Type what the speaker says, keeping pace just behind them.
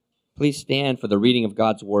Please stand for the reading of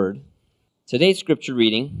God's Word. Today's scripture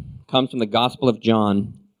reading comes from the Gospel of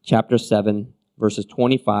John, chapter 7, verses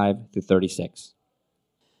 25 through 36.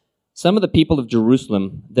 Some of the people of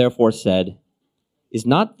Jerusalem therefore said, "Is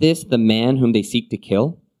not this the man whom they seek to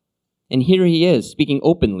kill? And here he is, speaking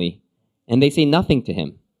openly, and they say nothing to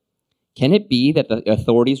him. Can it be that the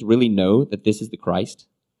authorities really know that this is the Christ?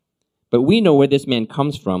 But we know where this man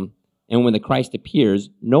comes from, and when the Christ appears,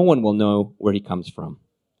 no one will know where he comes from."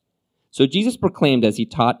 So Jesus proclaimed as he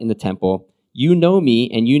taught in the temple, "You know me,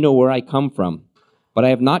 and you know where I come from, but I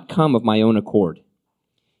have not come of my own accord.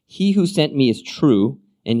 He who sent me is true,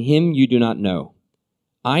 and him you do not know.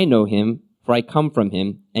 I know him, for I come from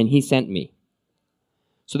him, and he sent me."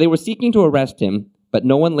 So they were seeking to arrest him, but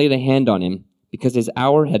no one laid a hand on him, because his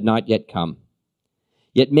hour had not yet come.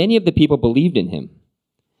 Yet many of the people believed in him.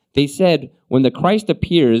 They said, "When the Christ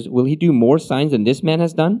appears, will he do more signs than this man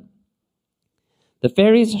has done?" The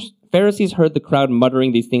Pharisees heard the crowd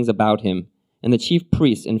muttering these things about him, and the chief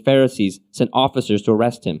priests and Pharisees sent officers to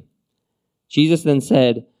arrest him. Jesus then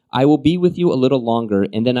said, "I will be with you a little longer,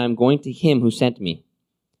 and then I am going to him who sent me.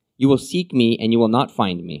 You will seek me, and you will not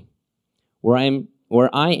find me. Where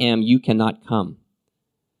I am, you cannot come."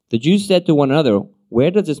 The Jews said to one another,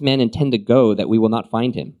 "Where does this man intend to go that we will not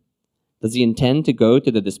find him? Does he intend to go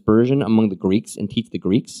to the dispersion among the Greeks and teach the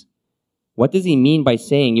Greeks? What does he mean by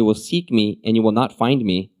saying, 'You will seek me, and you will not find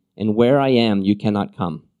me,' and where I am, you cannot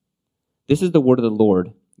come?" This is the word of the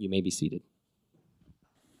Lord. You may be seated.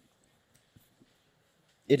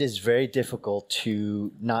 It is very difficult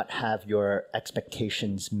to not have your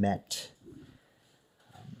expectations met.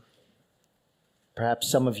 Perhaps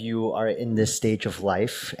some of you are in this stage of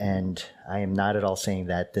life, and I am not at all saying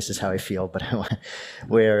that this is how I feel, but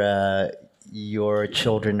where your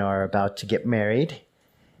children are about to get married,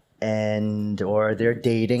 or they're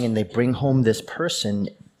dating, and they bring home this person,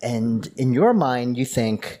 and in your mind you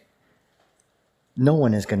think, no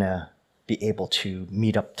one is going to be able to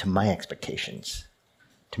meet up to my expectations,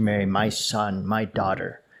 to marry my son, my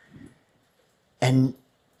daughter. And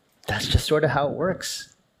that's just sort of how it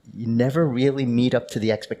works. You never really meet up to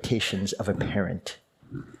the expectations of a parent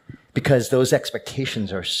because those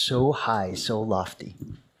expectations are so high, so lofty.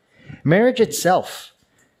 Marriage itself,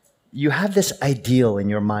 you have this ideal in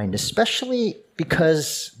your mind, especially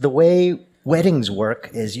because the way weddings work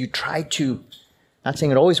is you try to, not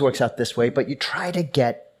saying it always works out this way, but you try to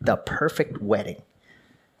get the perfect wedding.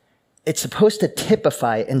 It's supposed to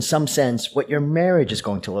typify, in some sense, what your marriage is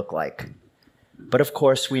going to look like. But of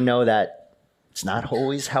course, we know that it's not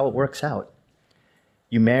always how it works out.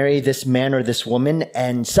 You marry this man or this woman,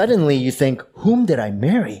 and suddenly you think, whom did I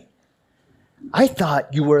marry? I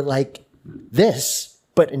thought you were like this,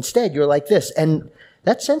 but instead you're like this. And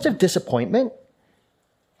that sense of disappointment,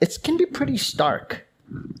 it can be pretty stark.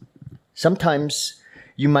 Sometimes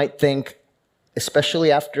you might think,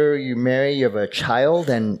 especially after you marry, you have a child,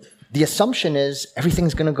 and the assumption is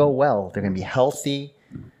everything's going to go well. They're going to be healthy,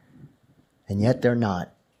 and yet they're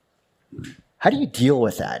not. How do you deal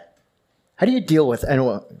with that? How do you deal with,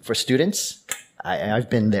 and for students, I've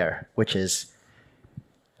been there, which is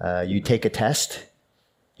you take a test.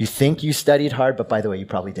 You think you studied hard, but by the way, you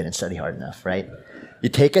probably didn't study hard enough, right? You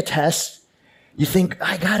take a test. You think,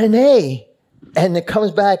 I got an A, and it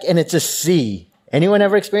comes back and it's a C. Anyone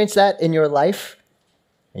ever experienced that in your life?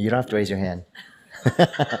 You don't have to raise your hand.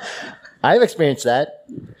 I've experienced that.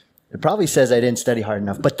 It probably says I didn't study hard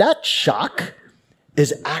enough. But that shock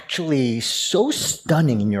is actually so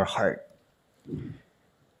stunning in your heart.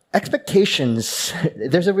 Expectations,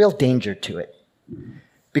 there's a real danger to it.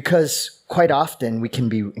 Because quite often we can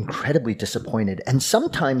be incredibly disappointed. And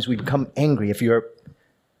sometimes we become angry if you're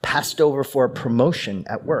passed over for a promotion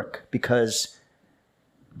at work because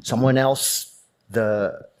someone else,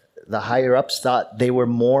 the higher ups, thought they were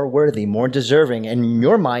more worthy, more deserving, and in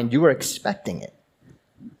your mind you were expecting it.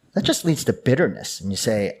 That just leads to bitterness, and you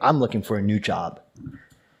say, I'm looking for a new job.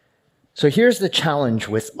 So here's the challenge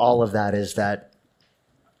with all of that, is that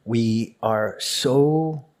we are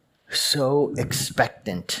so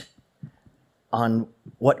expectant on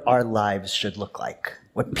what our lives should look like,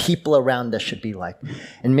 what people around us should be like.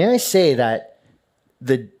 And may I say that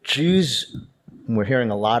the Jews, whom we're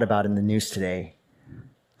hearing a lot about in the news today,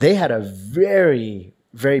 they had a very,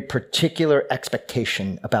 very particular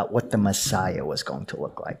expectation about what the Messiah was going to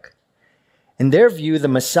look like. In their view, the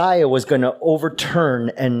Messiah was going to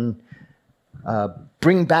overturn and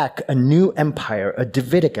bring back a new empire, a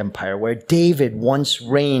Davidic empire, where David once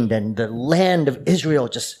reigned and the land of Israel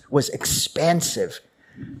just was expansive.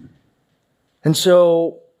 And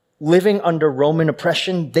so living under Roman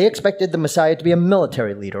oppression, they expected the Messiah to be a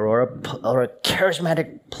military leader or a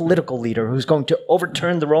charismatic political leader who's going to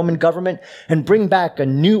overturn the Roman government and bring back a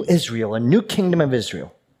new Israel, a new kingdom of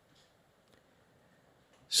Israel.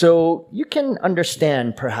 So you can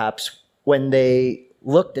understand, perhaps, when they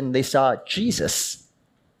looked and they saw Jesus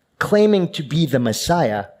claiming to be the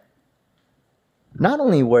Messiah, not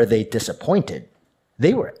only were they disappointed,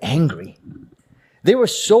 they were angry. They were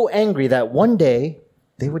so angry that one day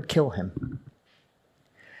they would kill him.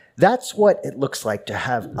 That's what it looks like to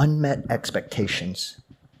have unmet expectations.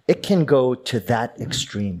 It can go to that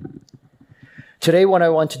extreme. Today, what I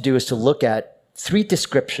want to do is to look at 3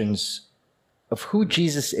 descriptions of who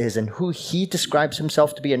Jesus is and who he describes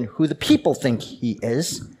himself to be and who the people think he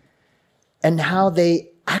is, and how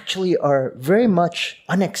they actually are very much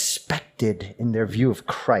unexpected in their view of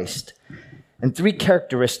Christ. And 3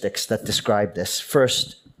 characteristics that describe this.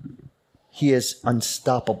 First, he is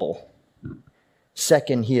unstoppable.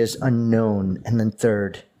 Second, he is unknown. And then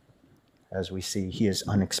third, as we see, he is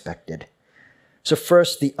unexpected. So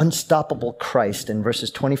first, the unstoppable Christ in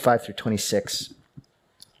verses 25 through 26.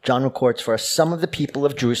 John records, "For some of the people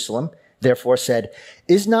of Jerusalem therefore said,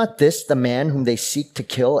 'Is not this the man whom they seek to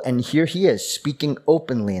kill? And here he is, speaking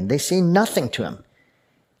openly, and they say nothing to him.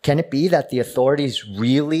 Can it be that the authorities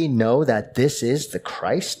really know that this is the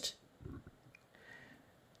Christ?'"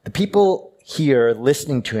 The people here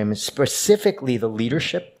listening to him, specifically the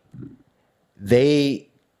leadership, they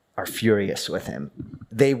are furious with him.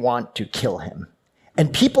 They want to kill him.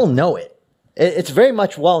 And people know it. It's very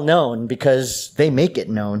much well known because they make it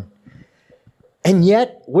known. And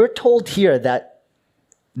yet, we're told here that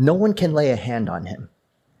no one can lay a hand on him.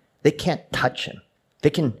 They can't touch him. They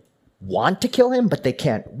can want to kill him, but they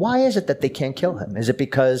can't. Why is it that they can't kill him? Is it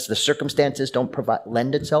because the circumstances don't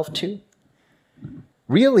lend itself to?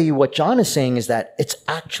 Really, what John is saying is that it's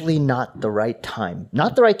actually not the right time.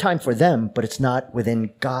 Not the right time for them, but it's not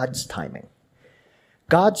within God's timing.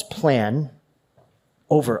 God's plan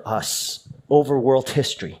over us, over world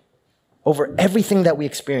history, over everything that we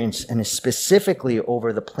experience, and specifically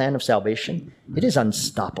over the plan of salvation, it is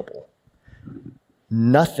unstoppable.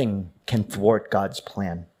 Nothing can thwart God's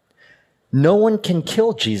plan. No one can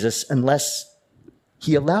kill Jesus unless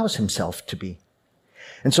he allows himself to be.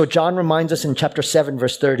 And so John reminds us in chapter 7,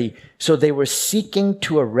 verse 30, "So they were seeking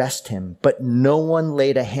to arrest him, but no one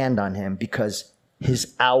laid a hand on him because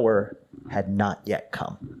his hour had not yet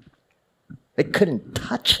come." They couldn't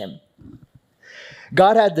touch him.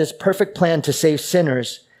 God had this perfect plan to save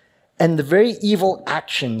sinners, and the very evil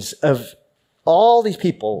actions of all these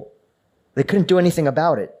people, they couldn't do anything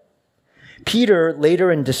about it. Peter,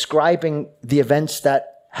 later in describing the events that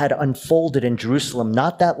had unfolded in Jerusalem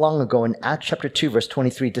not that long ago in Acts chapter 2, verse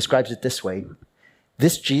 23, describes it this way: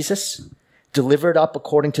 "This Jesus, delivered up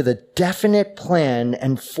according to the definite plan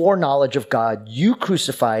and foreknowledge of God, you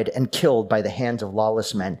crucified and killed by the hands of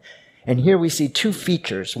lawless men." And here we see 2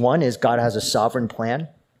 features. One is God has a sovereign plan.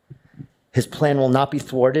 His plan will not be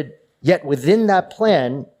thwarted. Yet within that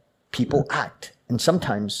plan, people act, and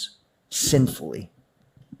sometimes sinfully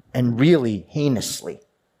and really heinously.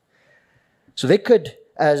 So they could,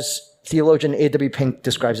 as theologian A.W. Pink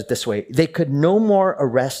describes it this way, they could no more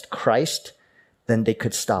arrest Christ than they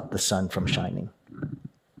could stop the sun from shining.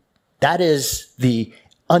 That is the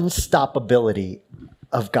unstoppability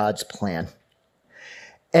of God's plan.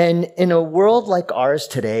 And in a world like ours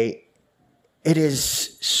today, it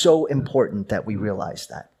is so important that we realize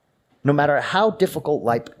that. No matter how difficult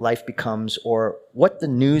life becomes, or what the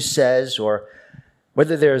news says, or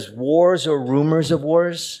whether there's wars or rumors of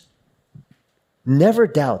wars, never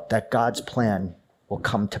doubt that God's plan will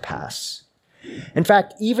come to pass. In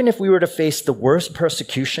fact, even if we were to face the worst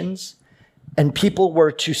persecutions, and people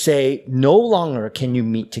were to say, "No longer can you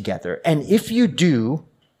meet together, and if you do,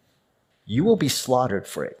 you will be slaughtered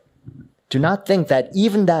for it," do not think that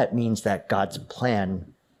even that means that God's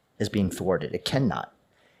plan is being thwarted. It cannot.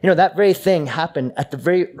 You know, that very thing happened at the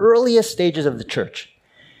very earliest stages of the church.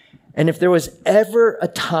 And if there was ever a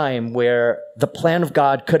time where the plan of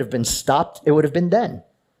God could have been stopped, it would have been then.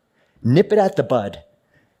 Nip it at the bud.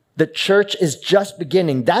 The church is just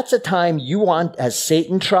beginning. That's a time you want, as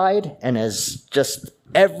Satan tried, and as just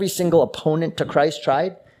every single opponent to Christ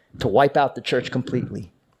tried, to wipe out the church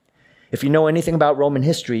completely. If you know anything about Roman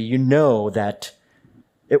history, you know that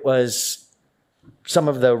it was some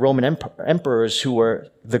of the Roman emperors who were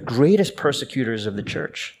the greatest persecutors of the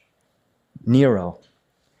church. Nero.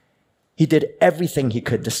 He did everything he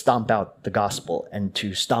could to stomp out the gospel and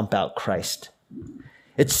to stomp out Christ.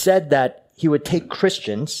 It's said that he would take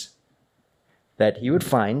Christians that he would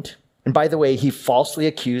find, and by the way, he falsely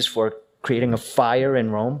accused for creating a fire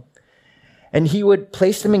in Rome. And he would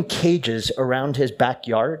place them in cages around his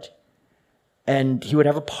backyard, and he would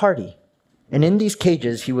have a party. And in these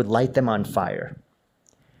cages, he would light them on fire.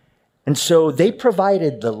 And so they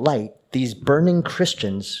provided the light, these burning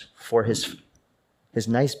Christians, for his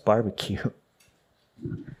nice barbecue.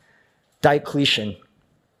 Diocletian,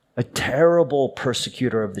 a terrible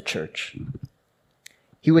persecutor of the church.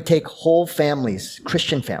 He would take whole families,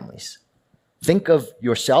 Christian families. Think of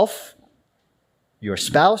yourself, your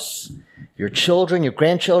spouse, your children, your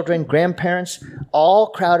grandchildren, grandparents, all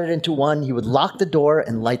crowded into one. He would lock the door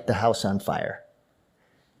and light the house on fire.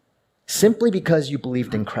 Simply because you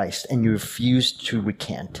believed in Christ and you refused to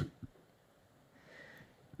recant.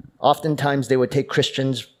 Oftentimes they would take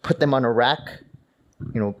Christians, put them on a rack,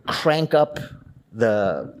 crank up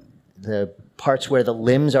the parts where the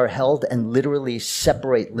limbs are held and literally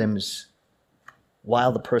separate limbs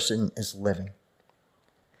while the person is living.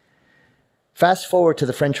 Fast forward to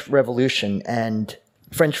the French Revolution and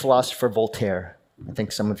French philosopher Voltaire. I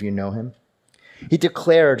think some of you know him. He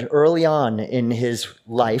declared early on in his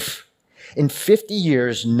life, in 50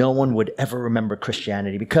 years, no one would ever remember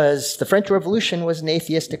Christianity because the French Revolution was an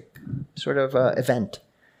atheistic sort of event.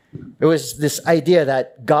 It was this idea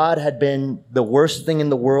that God had been the worst thing in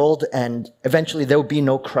the world and eventually there would be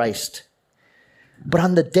no Christ. But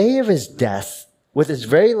on the day of his death, with his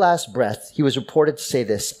very last breath, he was reported to say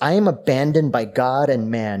this, "I am abandoned by God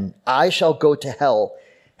and man. I shall go to hell,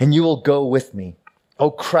 and you will go with me.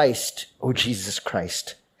 O Christ, O Jesus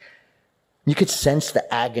Christ." You could sense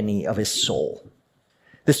the agony of his soul.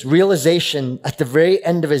 This realization at the very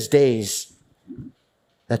end of his days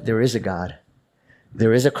that there is a God,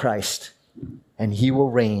 there is a Christ, and he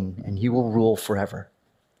will reign and he will rule forever.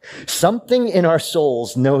 Something in our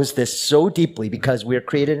souls knows this so deeply because we are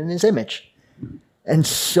created in his image. And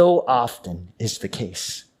so often is the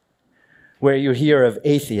case where you hear of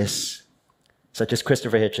atheists such as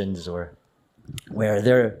Christopher Hitchens, or where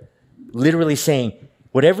they're literally saying,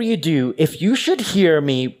 whatever you do, if you should hear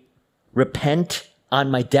me repent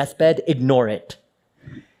on my deathbed, ignore it.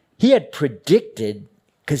 He had predicted,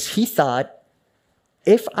 because he thought,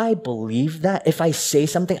 if I believe that, if I say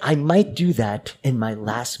something, I might do that in my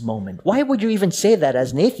last moment. Why would you even say that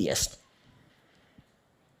as an atheist?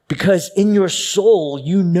 Because in your soul,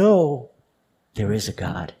 you know there is a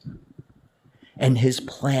God. And his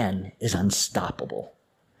plan is unstoppable.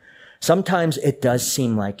 Sometimes it does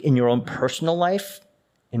seem like in your own personal life,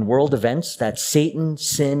 in world events, that Satan,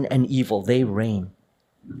 sin, and evil, they reign.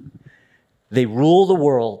 They rule the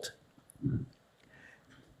world.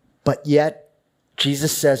 But yet,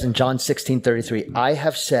 Jesus says in John 16:33, "I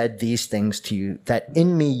have said these things to you, that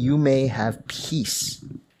in me you may have peace."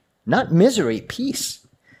 Not misery, peace.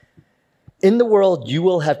 "In the world you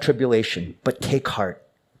will have tribulation, but take heart.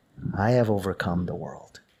 I have overcome the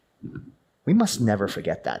world." We must never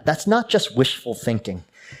forget that. That's not just wishful thinking.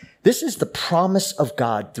 This is the promise of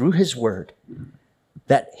God through his word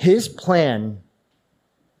that his plan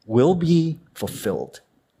will be fulfilled,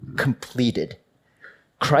 completed.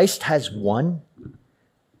 Christ has won.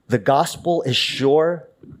 The gospel is sure.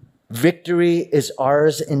 Victory is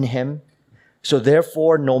ours in him. So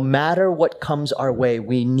therefore, no matter what comes our way,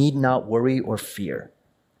 we need not worry or fear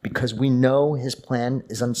because we know his plan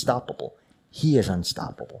is unstoppable. He is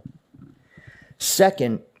unstoppable.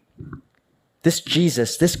 Second, this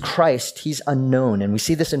Jesus, this Christ, he's unknown. And we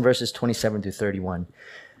see this in verses 27 through 31.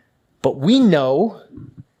 But we know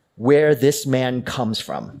where this man comes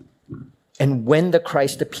from and when the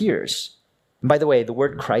Christ appears. And by the way, the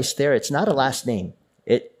word Christ there, it's not a last name.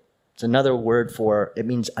 It's another word for, it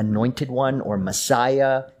means anointed one or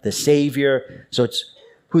Messiah, the Savior. So it's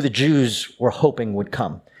who the Jews were hoping would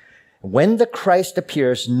come. When the Christ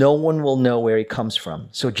appears, no one will know where he comes from.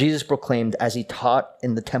 So Jesus proclaimed as he taught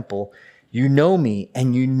in the temple, "You know me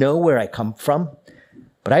and you know where I come from,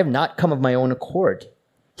 but I have not come of my own accord.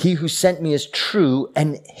 He who sent me is true,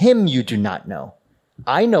 and him you do not know.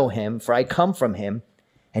 I know him, for I come from him,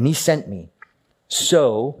 and he sent me."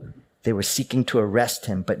 So they were seeking to arrest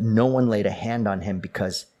him, but no one laid a hand on him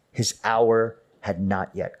because his hour had not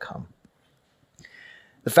yet come.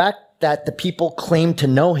 The fact that the people claimed to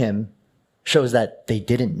know him shows that they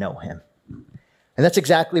didn't know him. And that's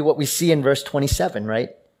exactly what we see in verse 27,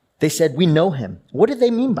 right? They said, "We know him." What did they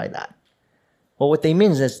mean by that? Well, what they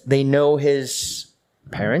mean is they know his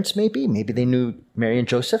parents, maybe. Maybe they knew Mary and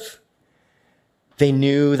Joseph. They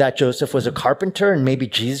knew that Joseph was a carpenter and maybe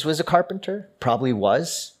Jesus was a carpenter. Probably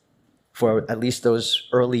was for at least those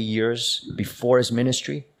early years before his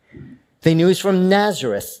ministry. They knew he's from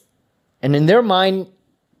Nazareth. And in their mind,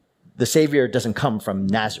 the Savior doesn't come from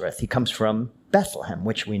Nazareth. He comes from Bethlehem,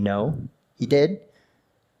 which we know he did.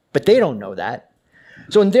 But they don't know that.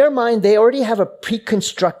 So in their mind, they already have a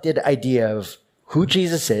pre-constructed idea of who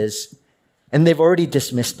Jesus is, and they've already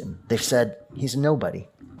dismissed him. They've said, he's nobody.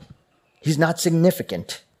 He's not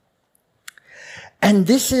significant. And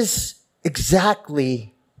this is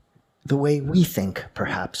exactly the way we think,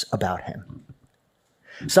 perhaps, about him.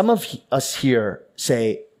 Some of us here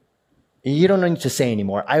say, you don't need to say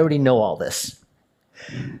anymore. I already know all this.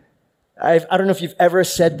 I don't know if you've ever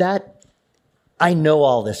said that. I know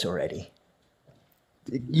all this already.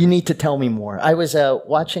 You need to tell me more. I was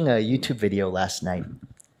watching a YouTube video last night.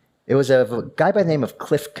 It was of a guy by the name of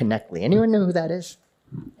Cliff Connectley. Anyone know who that is?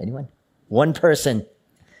 Anyone? One person.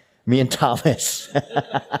 Me and Thomas.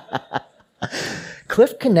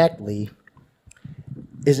 Cliff Connectley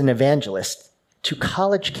is an evangelist to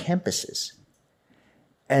college campuses.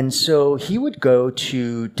 And so he would go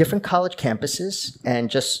to different college campuses and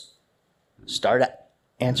just start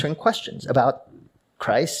answering questions about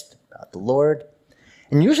Christ, about the Lord.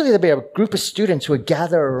 And usually there'd be a group of students who would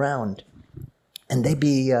gather around and they'd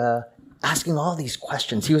be asking all these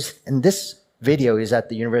questions. He was, in this video, he's at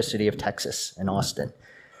the University of Texas in Austin.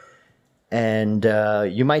 And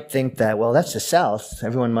you might think that, well, that's the South.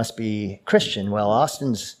 Everyone must be Christian. Well,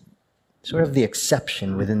 Austin's sort of the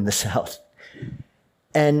exception within the South.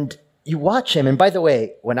 And you watch him. And by the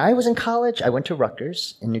way, when I was in college, I went to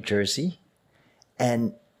Rutgers in New Jersey.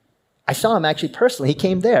 And I saw him actually personally. He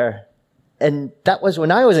came there. And that was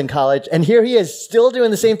when I was in college. And here he is still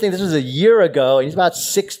doing the same thing. This was a year ago. And he's about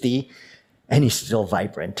 60. And he's still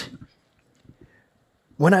vibrant.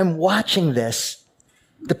 When I'm watching this,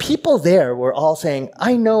 the people there were all saying,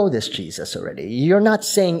 I know this Jesus already. You're not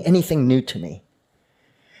saying anything new to me.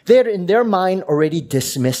 They had, in their mind, already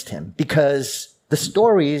dismissed him because the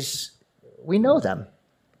stories, we know them.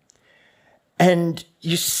 And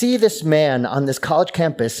you see this man on this college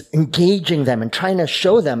campus engaging them and trying to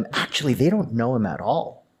show them, actually, they don't know him at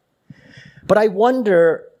all. But I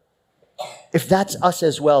wonder if that's us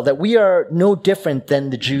as well, that we are no different than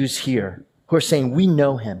the Jews here who are saying, we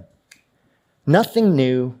know him. Nothing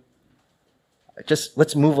new. Just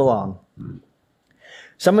let's move along.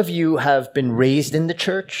 Some of you have been raised in the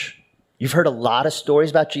church. You've heard a lot of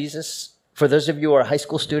stories about Jesus. For those of you who are high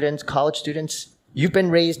school students, college students, you've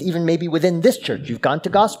been raised even maybe within this church. You've gone to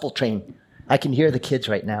gospel train. I can hear the kids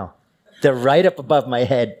right now. They're right up above my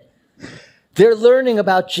head. They're learning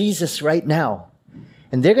about Jesus right now.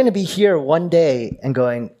 And they're going to be here one day and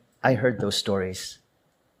going, I heard those stories.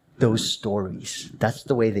 Those stories. That's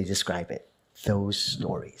the way they describe it. Those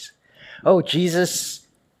stories. Oh, Jesus,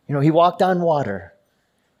 he walked on water.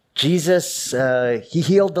 Jesus, he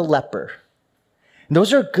healed the leper. And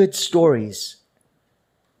those are good stories,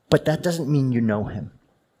 but that doesn't mean you know him.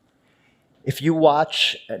 If you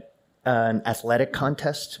watch an athletic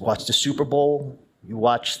contest, watch the Super Bowl, you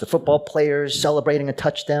watch the football players celebrating a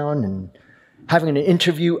touchdown and having an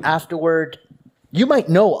interview afterward, you might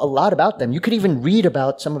know a lot about them. You could even read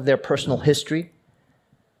about some of their personal history.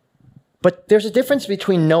 But there's a difference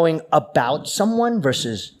between knowing about someone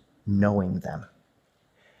versus knowing them.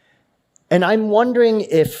 And I'm wondering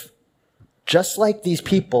if, just like these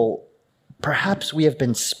people, perhaps we have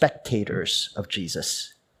been spectators of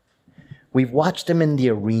Jesus. We've watched him in the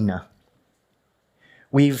arena.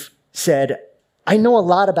 We've said, I know a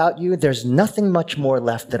lot about you. There's nothing much more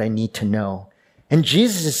left that I need to know. And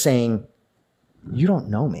Jesus is saying, you don't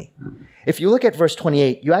know me. If you look at verse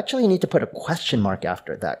 28, you actually need to put a question mark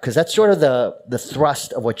after that, because that's sort of the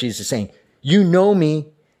thrust of what Jesus is saying. You know me,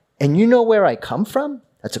 and you know where I come from?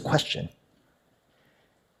 That's a question.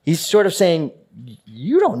 He's sort of saying,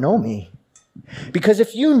 you don't know me. Because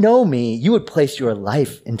if you know me, you would place your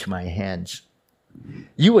life into my hands.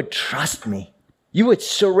 You would trust me. You would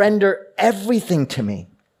surrender everything to me.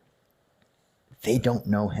 They don't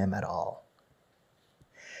know him at all.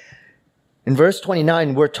 In verse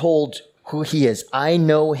 29, we're told who he is. I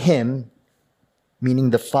know him, meaning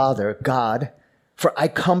the Father, God, for I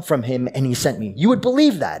come from him and he sent me. You would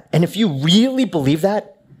believe that. And if you really believe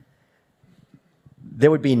that, there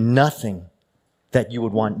would be nothing that you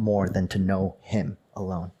would want more than to know him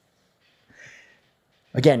alone.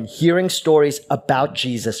 Again, hearing stories about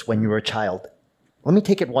Jesus when you were a child. Let me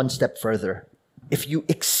take it one step further. If you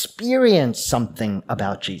experience something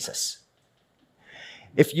about Jesus,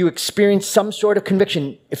 if you experience some sort of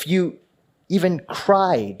conviction, if you even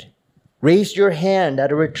cried, raised your hand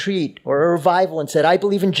at a retreat or a revival and said, I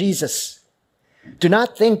believe in Jesus, do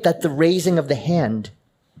not think that the raising of the hand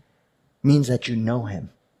means that you know him.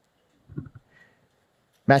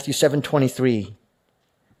 Matthew 7:23,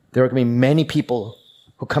 there are going to be many people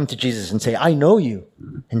who come to Jesus and say, I know you.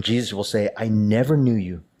 And Jesus will say, I never knew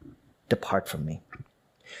you. Depart from me.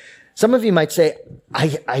 Some of you might say,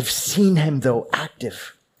 I've seen him though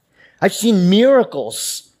active. I've seen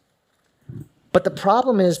miracles. But the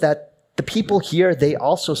problem is that the people here, they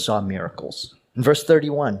also saw miracles. In verse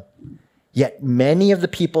 31, yet many of the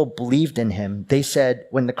people believed in him. They said,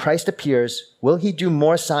 when the Christ appears, will he do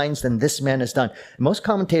more signs than this man has done? Most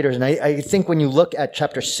commentators, and I think when you look at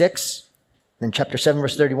chapter 6, then chapter 7,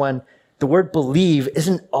 verse 31, the word believe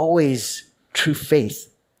isn't always true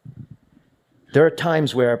faith. There are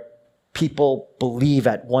times where people believe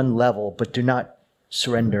at one level, but do not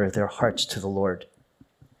surrender their hearts to the Lord.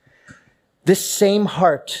 This same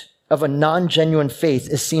heart of a non-genuine faith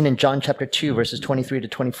is seen in John chapter 2, verses 23 to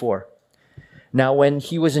 24. Now, when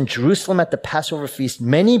he was in Jerusalem at the Passover feast,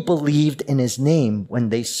 many believed in his name when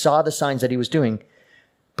they saw the signs that he was doing.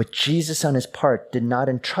 But Jesus, on his part, did not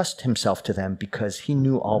entrust himself to them because he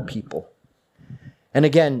knew all people. And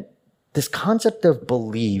again, this concept of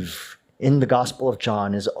believe in the Gospel of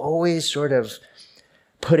John is always sort of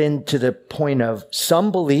put into the point of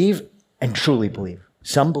some believe and truly believe.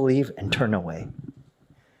 Some believe and turn away.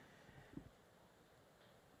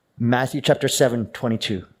 Matthew chapter 7,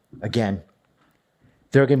 22. Again,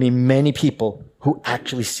 there are going to be many people who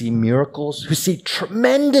actually see miracles, who see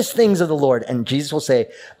tremendous things of the Lord. And Jesus will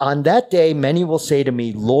say, on that day, many will say to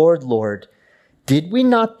me, Lord, Lord, did we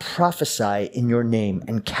not prophesy in your name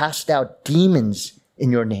and cast out demons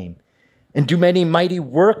in your name and do many mighty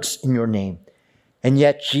works in your name? And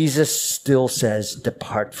yet Jesus still says,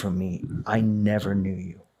 depart from me. I never knew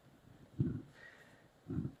you.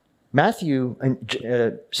 Matthew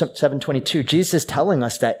 7:22, Jesus is telling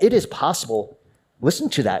us that it is possible, listen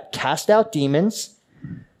to that, cast out demons,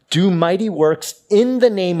 do mighty works in the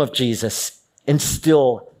name of Jesus, and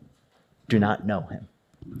still do not know him.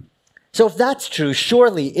 So if that's true,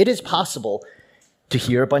 surely it is possible to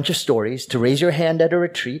hear a bunch of stories, to raise your hand at a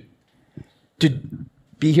retreat, to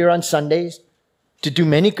be here on Sundays, to do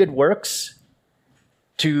many good works,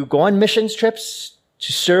 to go on missions trips,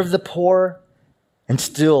 to serve the poor, and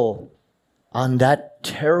still, on that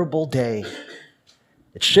terrible day,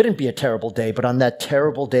 it shouldn't be a terrible day, but on that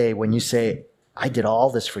terrible day when you say, I did all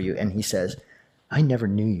this for you, and he says, I never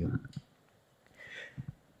knew you.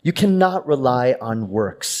 You cannot rely on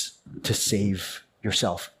works to save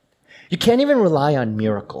yourself. You can't even rely on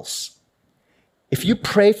miracles. If you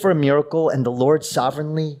pray for a miracle and the Lord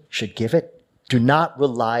sovereignly should give it, do not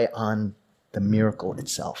rely on the miracle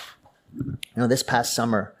itself. You know, this past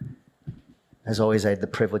summer, as always, I had the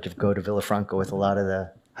privilege of going to Villafranca with a lot of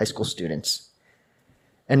the high school students.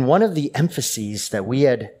 And one of the emphases that we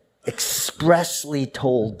had expressly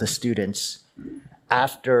told the students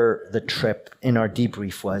after the trip in our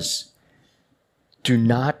debrief was, do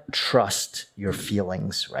not trust your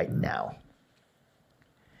feelings right now.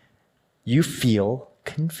 You feel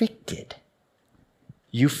convicted.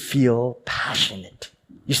 You feel passionate.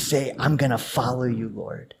 You say, I'm going to follow you,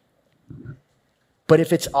 Lord. But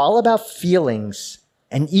if it's all about feelings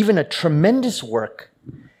and even a tremendous work,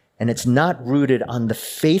 and it's not rooted on the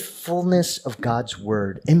faithfulness of God's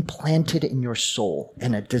word implanted in your soul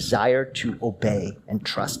and a desire to obey and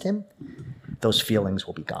trust him, those feelings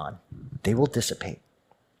will be gone. They will dissipate.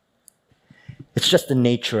 It's just the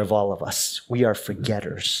nature of all of us. We are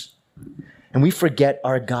forgetters. And we forget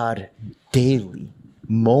our God daily,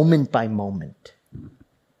 moment by moment.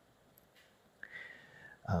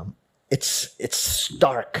 It's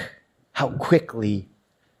stark how quickly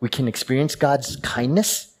we can experience God's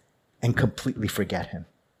kindness and completely forget him.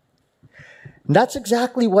 And that's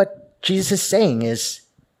exactly what Jesus is saying is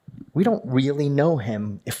we don't really know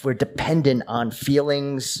him if we're dependent on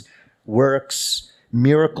feelings, works,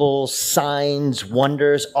 miracles, signs,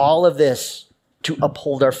 wonders, all of this to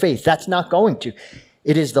uphold our faith. That's not going to.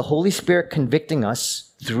 It is the Holy Spirit convicting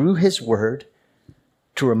us through his word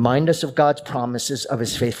to remind us of God's promises of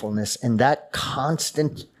his faithfulness, and that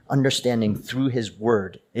constant understanding through his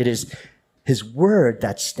word. It is his word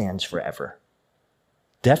that stands forever.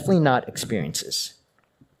 Definitely not experiences.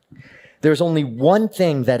 There's only one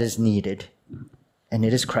thing that is needed, and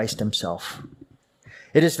it is Christ himself.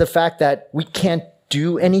 It is the fact that we can't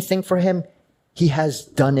do anything for him. He has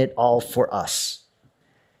done it all for us.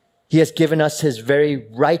 He has given us his very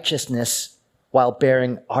righteousness while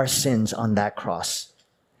bearing our sins on that cross.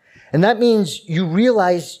 And that means you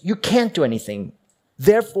realize you can't do anything.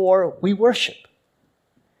 Therefore, we worship.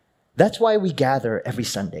 That's why we gather every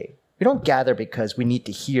Sunday. We don't gather because we need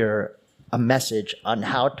to hear a message on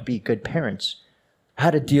how to be good parents,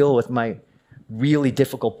 how to deal with my really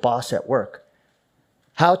difficult boss at work,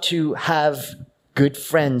 how to have good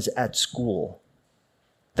friends at school.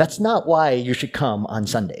 That's not why you should come on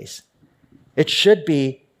Sundays. It should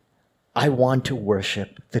be, I want to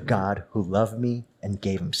worship the God who loved me and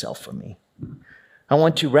gave himself for me. I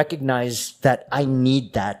want to recognize that I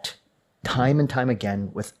need that time and time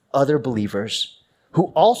again with other believers who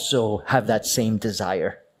also have that same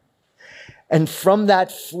desire. And from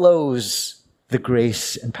that flows the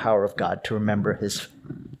grace and power of God to remember his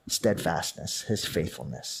steadfastness, his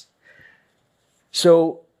faithfulness.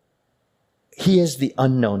 So he is the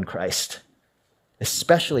unknown Christ,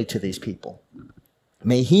 especially to these people.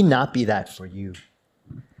 May he not be that for you.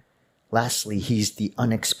 Lastly, he's the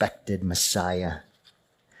unexpected Messiah.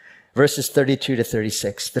 Verses 32 to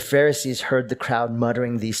 36, the Pharisees heard the crowd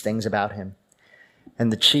muttering these things about him.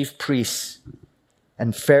 And the chief priests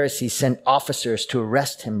and Pharisees sent officers to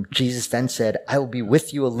arrest him. Jesus then said, I will be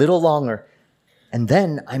with you a little longer, and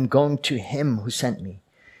then I'm going to him who sent me.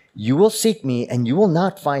 You will seek me, and you will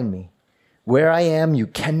not find me. Where I am, you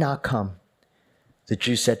cannot come. The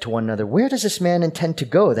Jews said to one another, where does this man intend to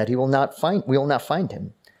go that we will not find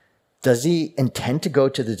him? Does he intend to go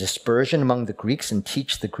to the dispersion among the Greeks and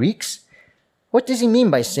teach the Greeks? What does he mean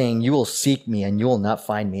by saying, you will seek me and you will not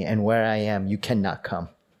find me, and where I am, you cannot come?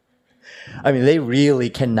 I mean, they really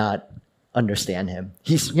cannot understand him.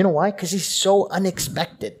 You know why? Because he's so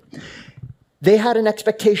unexpected. They had an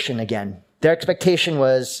expectation again. Their expectation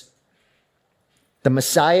was the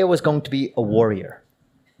Messiah was going to be a warrior,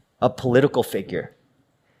 a political figure.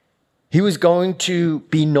 He was going to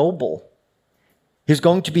be noble. He was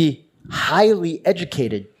going to be highly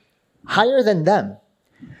educated, higher than them.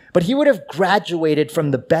 But he would have graduated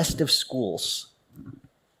from the best of schools.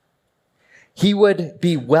 He would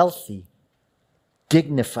be wealthy,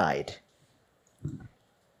 dignified.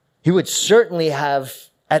 He would certainly have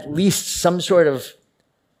at least some sort of,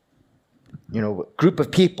 group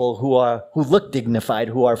of people who look dignified,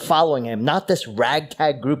 who are following him, not this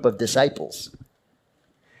ragtag group of disciples.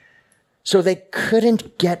 So they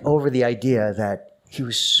couldn't get over the idea that he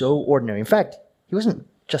was so ordinary. In fact, he wasn't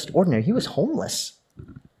just ordinary, he was homeless.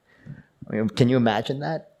 I mean, can you imagine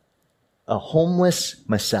that? A homeless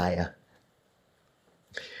Messiah.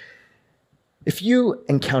 If you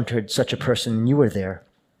encountered such a person and you were there,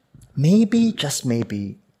 maybe, just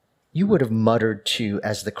maybe, you would have muttered too,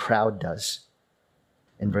 as the crowd does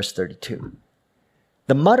in verse 32.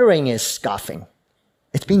 The muttering is scoffing.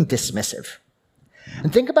 It's being dismissive.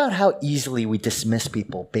 And think about how easily we dismiss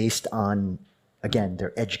people based on, again,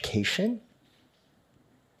 their education,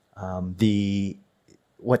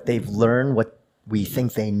 what they've learned, what we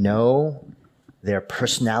think they know, their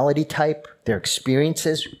personality type, their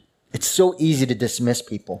experiences. It's so easy to dismiss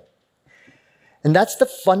people. And that's the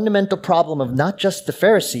fundamental problem of not just the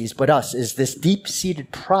Pharisees, but us, is this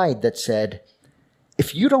deep-seated pride that said,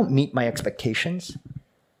 if you don't meet my expectations,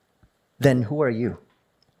 then who are you?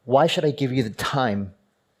 Why should I give you the time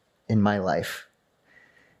in my life?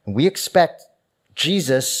 And we expect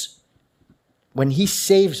Jesus, when he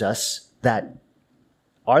saves us, that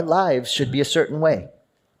our lives should be a certain way.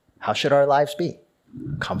 How should our lives be?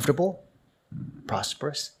 Comfortable?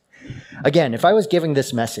 Prosperous? Again, if I was giving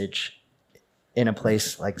this message in a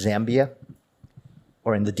place like Zambia,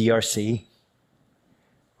 or in the DRC,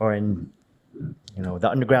 or in the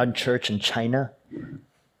underground church in China,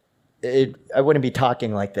 I wouldn't be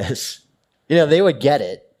talking like this. They would get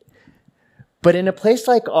it. But in a place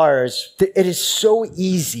like ours, it is so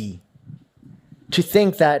easy to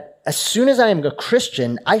think that as soon as I am a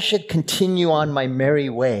Christian, I should continue on my merry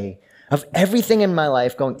way of everything in my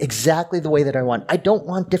life going exactly the way that I want. I don't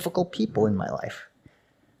want difficult people in my life.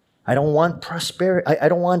 I don't want prosperity. I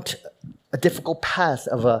don't want a difficult path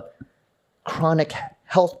of a chronic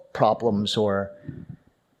health problems, or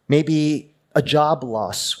maybe a job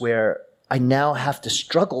loss where I now have to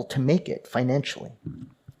struggle to make it financially.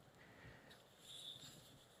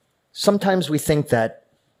 Sometimes we think that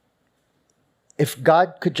if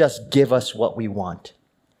God could just give us what we want.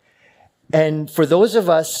 And for those of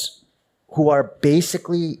us who are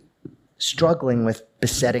basically struggling with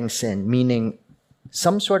besetting sin, meaning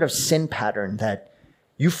some sort of sin pattern that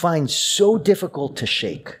you find so difficult to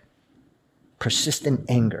shake, persistent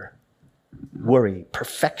anger, worry,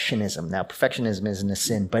 perfectionism. Now, perfectionism isn't a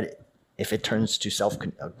sin, but if it turns to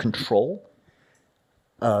self-control,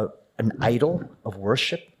 an idol of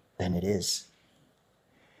worship, then it is.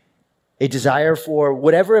 A desire for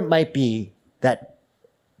whatever it might be that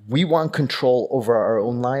we want control over our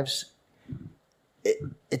own lives,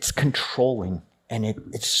 it's controlling, and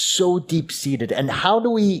it's so deep-seated. And how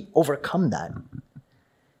do we overcome that?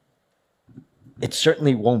 It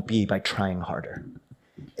certainly won't be by trying harder.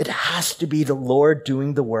 It has to be the Lord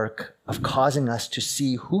doing the work of causing us to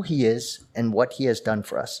see who he is and what he has done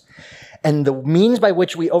for us. And the means by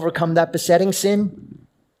which we overcome that besetting sin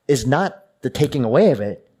is not the taking away of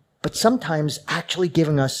it, but sometimes actually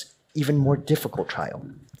giving us even more difficult trial.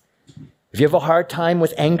 If you have a hard time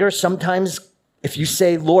with anger, sometimes if you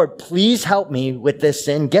say, Lord, please help me with this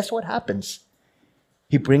sin, guess what happens?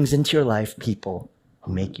 He brings into your life people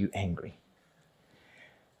who make you angry.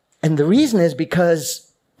 And the reason is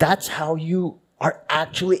because that's how you are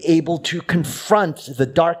actually able to confront the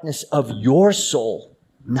darkness of your soul,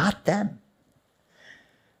 not them.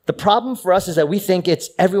 The problem for us is that we think it's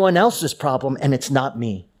everyone else's problem and it's not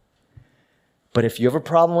me. But if you have a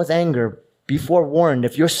problem with anger, be forewarned.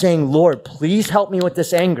 If you're saying, Lord, please help me with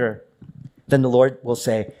this anger, then the Lord will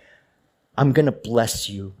say, I'm going to bless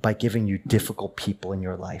you by giving you difficult people in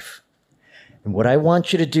your life. And what I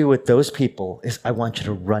want you to do with those people is I want you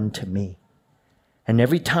to run to me. And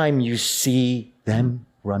every time you see them,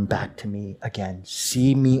 run back to me again.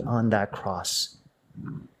 See me on that cross.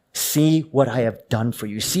 See what I have done for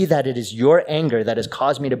you. See that it is your anger that has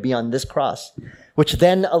caused me to be on this cross, which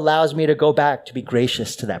then allows me to go back to be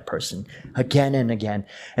gracious to that person again and again.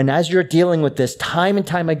 And as you're dealing with this time and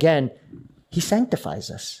time again, he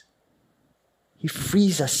sanctifies us. He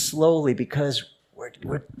frees us slowly because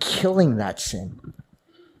we're killing that sin.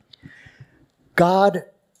 God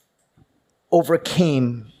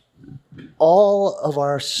overcame all of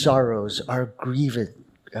our sorrows, our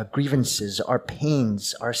grievances, our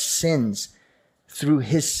pains, our sins through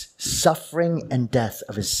his suffering and death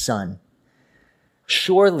of his Son.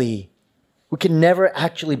 Surely, we can never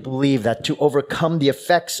actually believe that to overcome the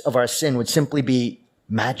effects of our sin would simply be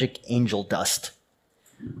magic angel dust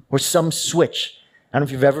or some switch. I don't know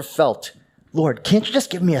if you've ever felt, Lord, can't you just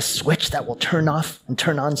give me a switch that will turn off and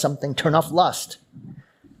turn on something? Turn off lust.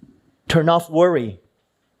 Turn off worry.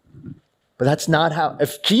 But that's not how,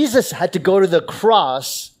 if Jesus had to go to the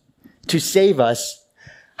cross to save us,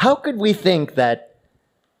 how could we think that,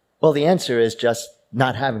 well, the answer is just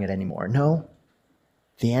not having it anymore? No.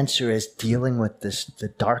 The answer is dealing with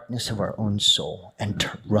the darkness of our own soul and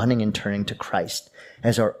running and turning to Christ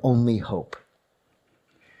as our only hope.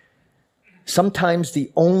 Sometimes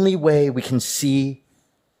the only way we can see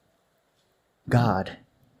God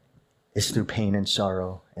is through pain and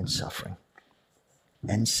sorrow and suffering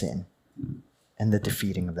and sin and the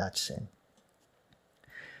defeating of that sin.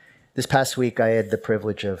 This past week, I had the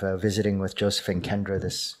privilege of visiting with Joseph and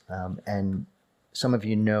Kendra. And some of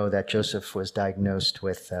you know that Joseph was diagnosed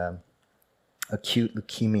with acute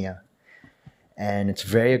leukemia. And it's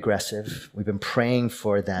very aggressive. We've been praying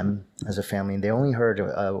for them as a family. And they only heard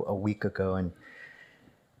a week ago. And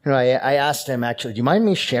I asked him, actually, do you mind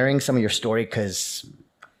me sharing some of your story? Because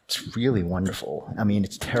it's really wonderful. I mean,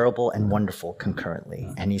 it's terrible and wonderful concurrently.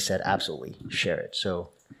 And he said, absolutely, share it. So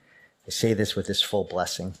I say this with his full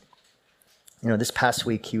blessing. This past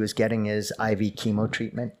week, he was getting his IV chemo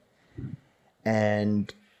treatment.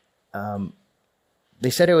 And they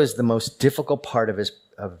said it was the most difficult part of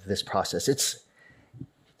this process.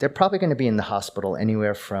 They're probably going to be in the hospital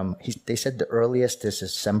anywhere from, they said the earliest is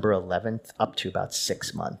December 11th up to about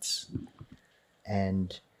 6 months.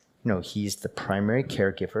 And, he's the primary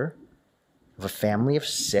caregiver of a family of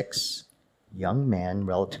 6, young man,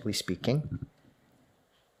 relatively speaking.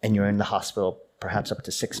 And you're in the hospital perhaps up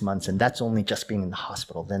to 6 months, and that's only just being in the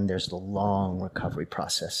hospital. Then there's the long recovery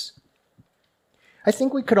process. I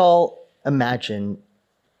think we could all imagine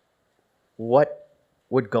what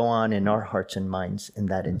would go on in our hearts and minds in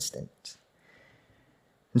that instant.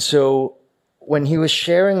 And so when he was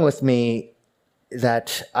sharing with me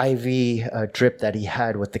that IV drip that he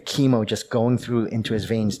had with the chemo just going through into his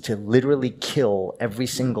veins to literally kill every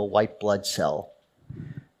single white blood cell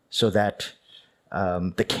so that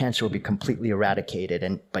the cancer would be completely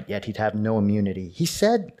eradicated, but yet he'd have no immunity. He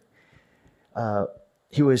said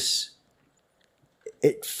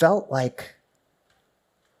it felt like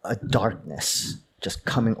a darkness just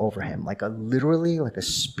coming over him, literally like a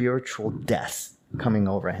spiritual death coming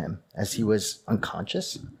over him as he was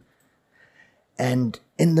unconscious. And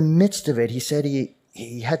in the midst of it, he said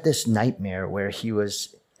he had this nightmare where he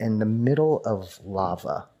was in the middle of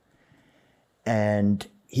lava and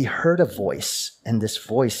he heard a voice, and this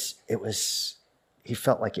voice, he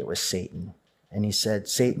felt like it was Satan. And he said,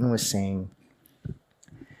 Satan was saying,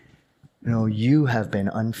 you have been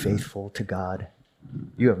unfaithful to God.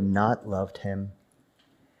 You have not loved him.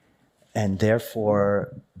 And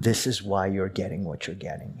therefore, this is why you're getting what you're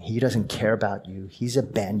getting. He doesn't care about you. He's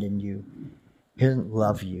abandoned you. He doesn't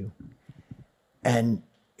love you. And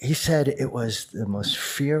he said it was the most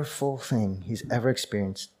fearful thing he's ever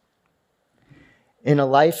experienced. In a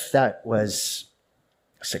life that was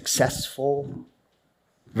successful,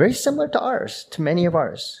 very similar to ours, to many of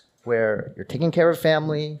ours, where you're taking care of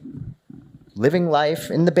family, living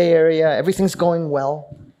life in the Bay Area. Everything's going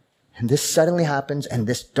well. And this suddenly happens, and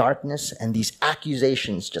this darkness and these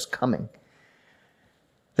accusations just coming.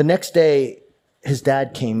 The next day, his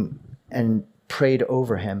dad came and prayed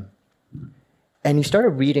over him. And he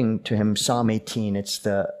started reading to him Psalm 18. It's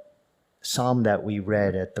the psalm that we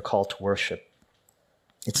read at the call to worship.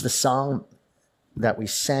 It's the psalm that we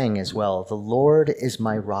sang as well. The Lord is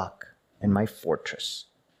my rock and my fortress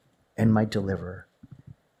and my deliverer,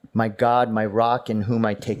 my God, my rock in whom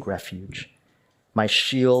I take refuge, my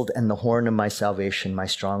shield and the horn of my salvation, my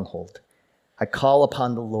stronghold. I call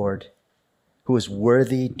upon the Lord, who is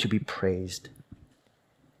worthy to be praised,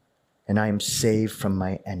 and I am saved from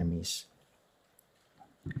my enemies.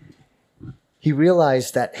 He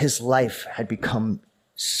realized that his life had become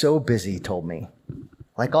so busy, he told me,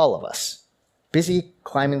 like all of us, busy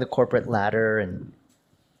climbing the corporate ladder and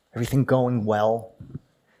everything going well.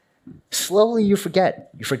 Slowly you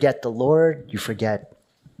forget. You forget the Lord. You forget,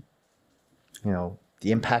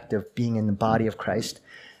 the impact of being in the body of Christ.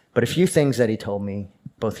 But a few things that he told me,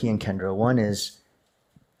 both he and Kendra. One is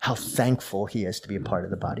how thankful he is to be a part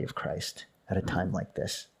of the body of Christ at a time like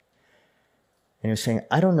this. And he was saying,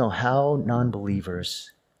 I don't know how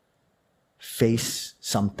non-believers face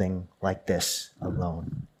something like this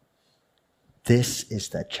alone. This is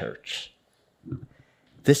the church.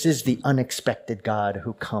 This is the unexpected God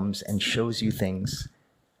who comes and shows you things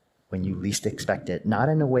when you least expect it, not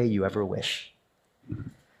in a way you ever wish.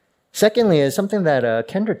 Secondly, is something that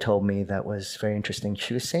Kendra told me that was very interesting.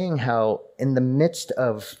 She was saying how in the midst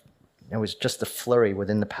of, it was just a flurry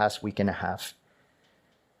within the past week and a half.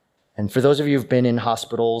 And for those of you who've been in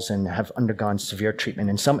hospitals and have undergone severe treatment,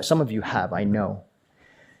 and some of you have, I know,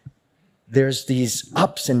 there's these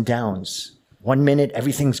ups and downs. 1 minute,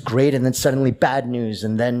 everything's great, and then suddenly bad news,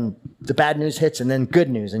 and then the bad news hits, and then good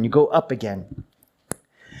news, and you go up again.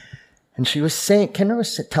 And she was saying, Kendra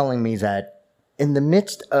was telling me that in the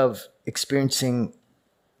midst of experiencing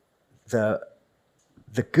the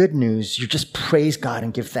good news, you just praise God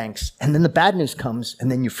and give thanks. And then the bad news comes,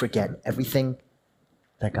 and then you forget everything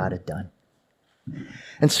that God had done.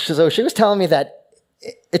 And so she was telling me that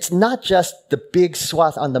it's not just the big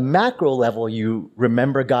swath on the macro level you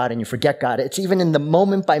remember God and you forget God. It's even in the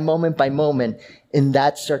moment by moment by moment in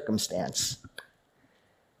that circumstance.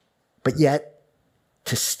 But yet,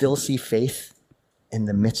 to still see faith in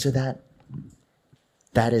the midst of that,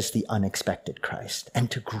 that is the unexpected Christ. And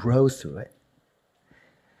to grow through it.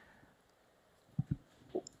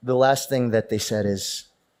 The last thing that they said is,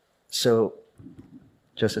 so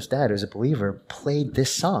Joseph's dad, who's a believer, played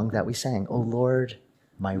this song that we sang, "O Lord,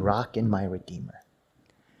 my rock and my redeemer,"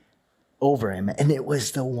 over him. And it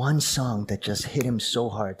was the one song that just hit him so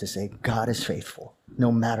hard to say, God is faithful,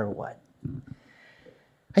 no matter what.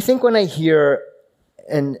 I think when I hear,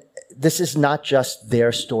 and this is not just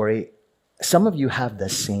their story, some of you have the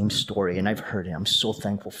same story, and I've heard it. I'm so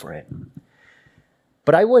thankful for it.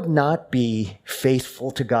 But I would not be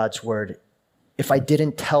faithful to God's word if I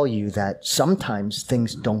didn't tell you that sometimes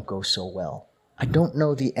things don't go so well. I don't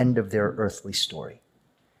know the end of their earthly story.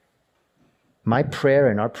 My prayer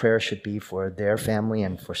and our prayer should be for their family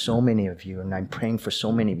and for so many of you, and I'm praying for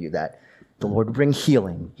so many of you that the Lord would bring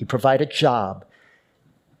healing. He'd provide a job.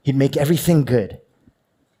 He'd make everything good.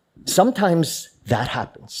 Sometimes that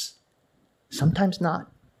happens. Sometimes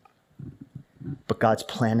not. But God's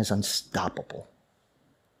plan is unstoppable.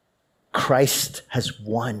 Christ has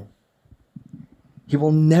won. He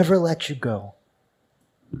will never let you go.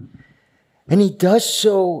 And he does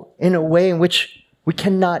so in a way in which we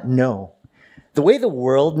cannot know. The way the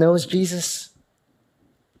world knows Jesus,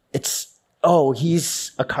 it's,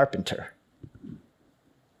 he's a carpenter.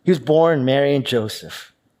 He was born Mary and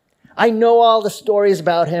Joseph. I know all the stories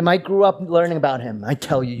about him. I grew up learning about him. I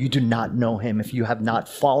tell you, you do not know him if you have not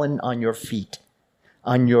fallen on your feet,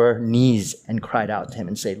 on your knees, and cried out to him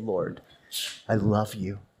and say, Lord, I love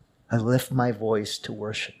you. I lift my voice to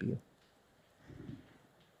worship you.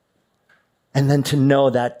 And then to know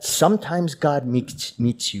that sometimes God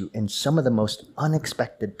meets you in some of the most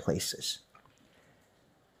unexpected places.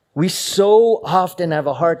 We so often have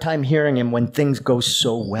a hard time hearing him when things go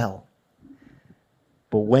so well.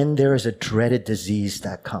 But when there is a dreaded disease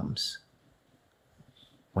that comes,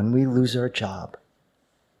 when we lose our job,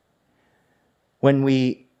 when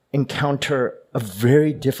we encounter a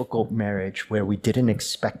very difficult marriage where we didn't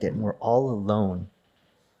expect it and we're all alone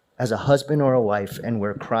as a husband or a wife and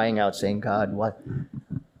we're crying out saying, God, what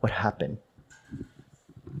happened?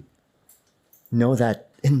 Know that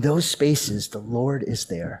in those spaces, the Lord is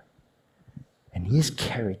there and he has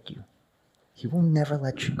carried you. He will never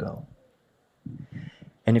let you go.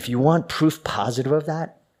 And if you want proof positive of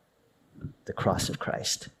that, the cross of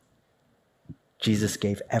Christ. Jesus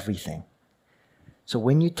gave everything. So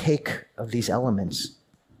when you take of these elements,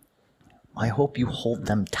 I hope you hold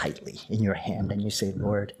them tightly in your hand and you say,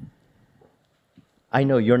 Lord, I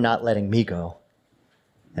know you're not letting me go.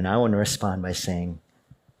 And I want to respond by saying,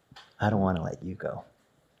 I don't want to let you go.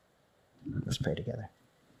 Let's pray together.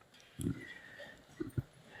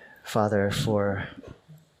 Father, for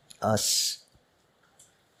us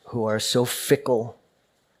who are so fickle,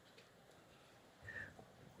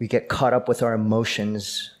 we get caught up with our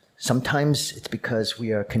emotions. Sometimes it's because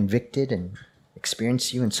we are convicted and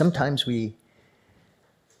experience you, and sometimes we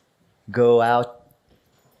go out,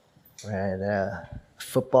 we're at a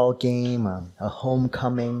football game, a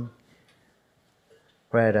homecoming,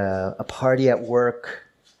 we're at a party at work,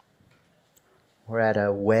 we're at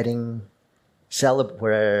a wedding,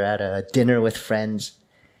 we're at a dinner with friends,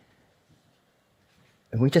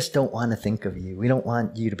 and we just don't want to think of you. We don't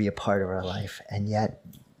want you to be a part of our life, and yet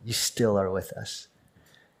you still are with us.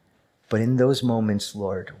 But in those moments,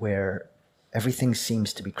 Lord, where everything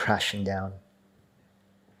seems to be crashing down,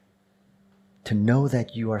 to know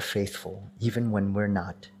that you are faithful even when we're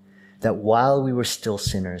not, that while we were still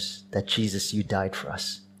sinners, that Jesus, you died for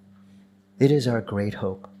us. It is our great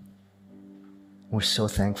hope. We're so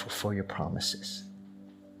thankful for your promises.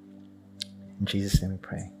 In Jesus' name we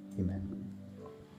pray. Amen.